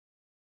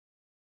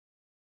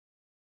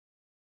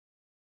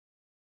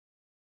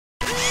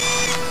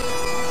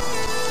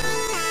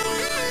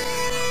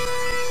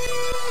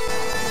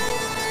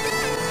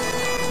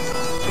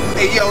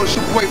Yo, it's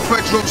your boy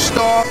Fredro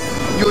Starr.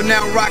 You're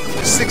now rocking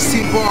for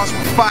 16 bars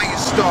with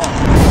FireStarr.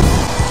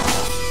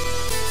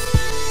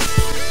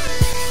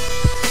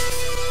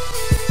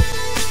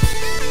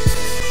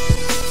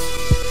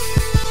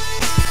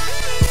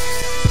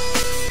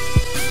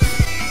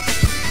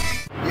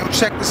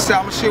 Check this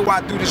out, I'm gonna show you why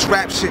I do this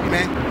rap shit,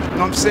 man. You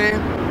know what I'm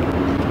saying?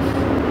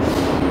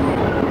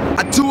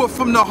 I do it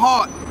from the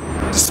heart,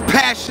 just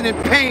passion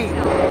and pain.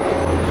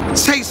 A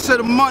taste of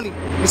the money,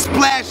 the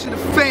splash of the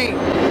fame.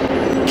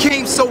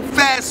 Came so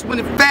fast when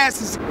it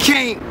fast as it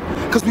came.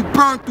 Cause we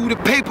burned through the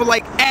paper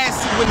like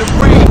acid when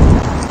it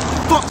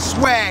rained. Fuck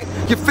swag,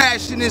 your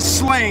fashion is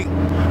slang.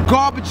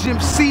 Garbage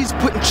MCs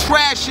putting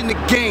trash in the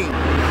game.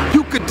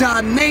 You could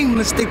die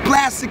nameless, they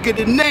blasting at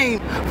the name.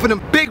 For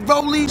them big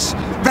rollies,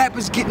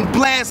 rappers getting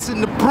blasted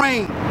in the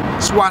brain.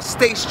 That's why I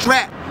stay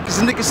strapped, cause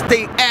niggas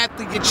stay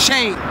after your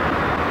chain.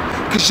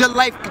 Cause your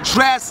life could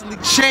drastically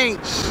change.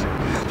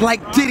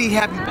 Like Diddy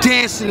have you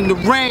dancing in the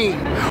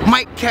rain.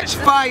 Might catch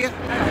fire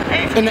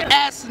in the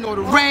acid or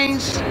the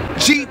range.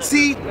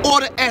 GT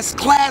or the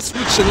S-Class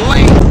with your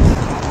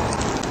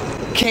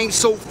lane. Came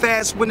so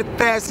fast when it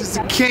fast as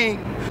it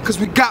came. Cause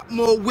we got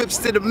more whips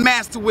than a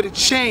master with a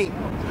chain.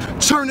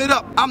 Turn it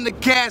up, I'm the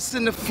gas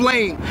in the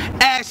flame.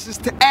 Ashes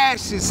to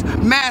ashes,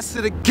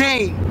 master the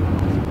game.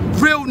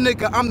 Real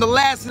nigga, I'm the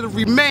last of the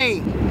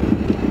remain.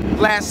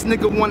 Last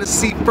nigga wanna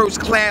see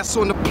first class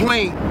on the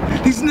plane.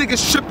 These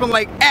niggas tripping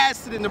like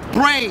acid in the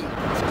brain.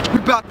 We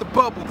bout to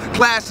bubble,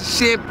 glass of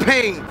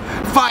champagne.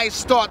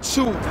 FireStarr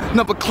 2,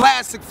 another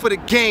classic for the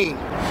game.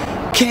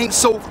 Came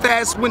so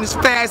fast when as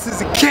fast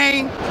as it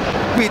came.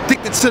 We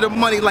addicted to the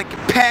money like it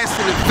passed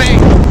in the vein.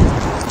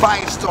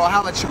 FireStarr,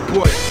 holla at your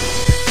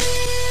boy.